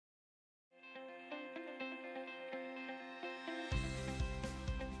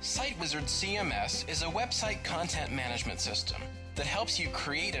SiteWizard CMS is a website content management system that helps you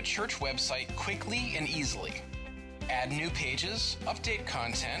create a church website quickly and easily. Add new pages, update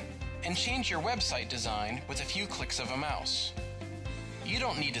content, and change your website design with a few clicks of a mouse. You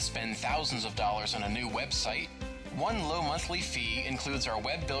don't need to spend thousands of dollars on a new website. One low monthly fee includes our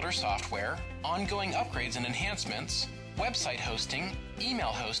web builder software, ongoing upgrades and enhancements, website hosting, email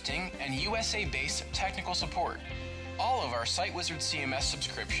hosting, and USA-based technical support. All of our SiteWizard CMS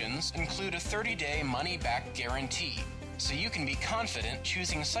subscriptions include a 30-day money-back guarantee, so you can be confident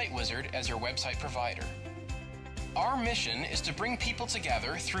choosing SiteWizard as your website provider. Our mission is to bring people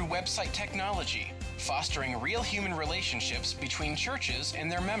together through website technology, fostering real human relationships between churches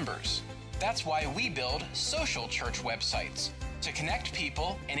and their members. That's why we build social church websites, to connect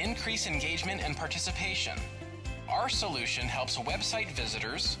people and increase engagement and participation. Our solution helps website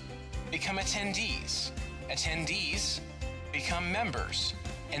visitors become attendees, attendees become members,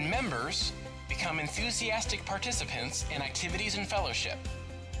 and members become enthusiastic participants in activities and fellowship.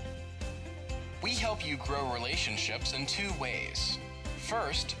 We help you grow relationships in two ways.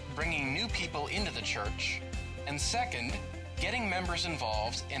 First, bringing new people into the church, and second, getting members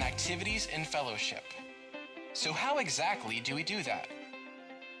involved in activities and fellowship. So how exactly do we do that?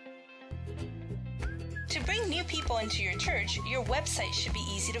 To bring new people into your church, your website should be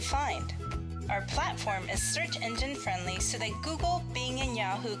easy to find. Our platform is search engine friendly so that Google, Bing, and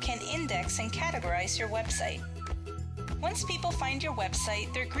Yahoo can index and categorize your website. Once people find your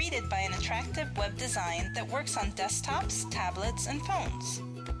website, they're greeted by an attractive web design that works on desktops, tablets, and phones.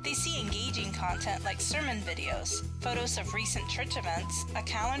 They see engaging content like sermon videos, photos of recent church events, a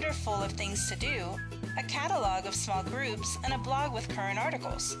calendar full of things to do, a catalog of small groups, and a blog with current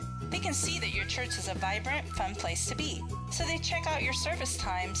articles. They can see that your church is a vibrant, fun place to be, so they check out your service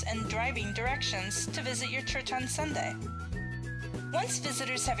times and driving directions to visit your church on Sunday. Once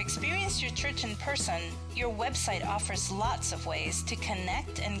visitors have experienced your church in person, your website offers lots of ways to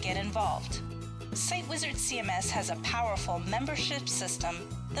connect and get involved. SiteWizard CMS has a powerful membership system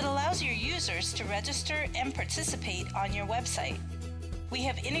that allows your users to register and participate on your website. We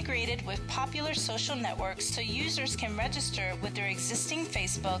have integrated with popular social networks so users can register with their existing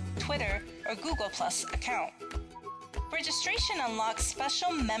Facebook, Twitter, or Google+ account. Registration unlocks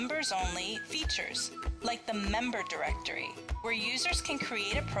special members-only features, like the member directory, where users can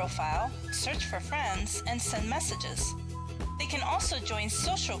create a profile, search for friends, and send messages. They can also join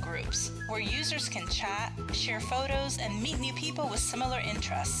social groups, where users can chat, share photos, and meet new people with similar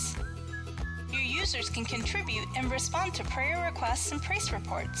interests. Your users can contribute and respond to prayer requests and praise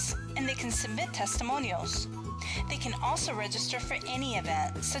reports, and they can submit testimonials. They can also register for any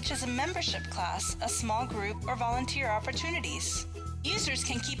event, such as a membership class, a small group, or volunteer opportunities. Users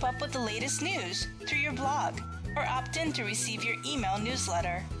can keep up with the latest news through your blog, or opt in to receive your email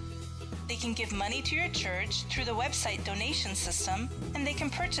newsletter. They can give money to your church through the website donation system, and they can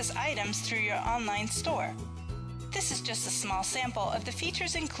purchase items through your online store. This is just a small sample of the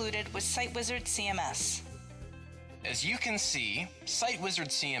features included with SiteWizard CMS. As you can see, SiteWizard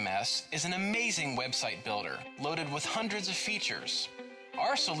CMS is an amazing website builder loaded with hundreds of features.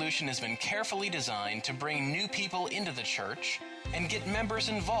 Our solution has been carefully designed to bring new people into the church and get members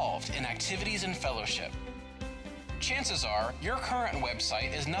involved in activities and fellowship. Chances are your current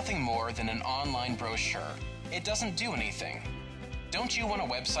website is nothing more than an online brochure. It doesn't do anything. Don't you want a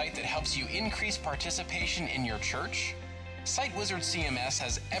website that helps you increase participation in your church? SiteWizard CMS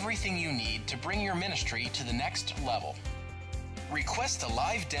has everything you need to bring your ministry to the next level. Request a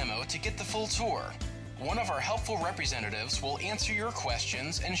live demo to get the full tour. One of our helpful representatives will answer your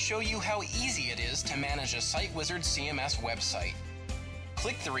questions and show you how easy it is to manage a SiteWizard CMS website.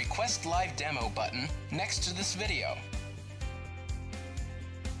 Click the Request Live Demo button next to this video.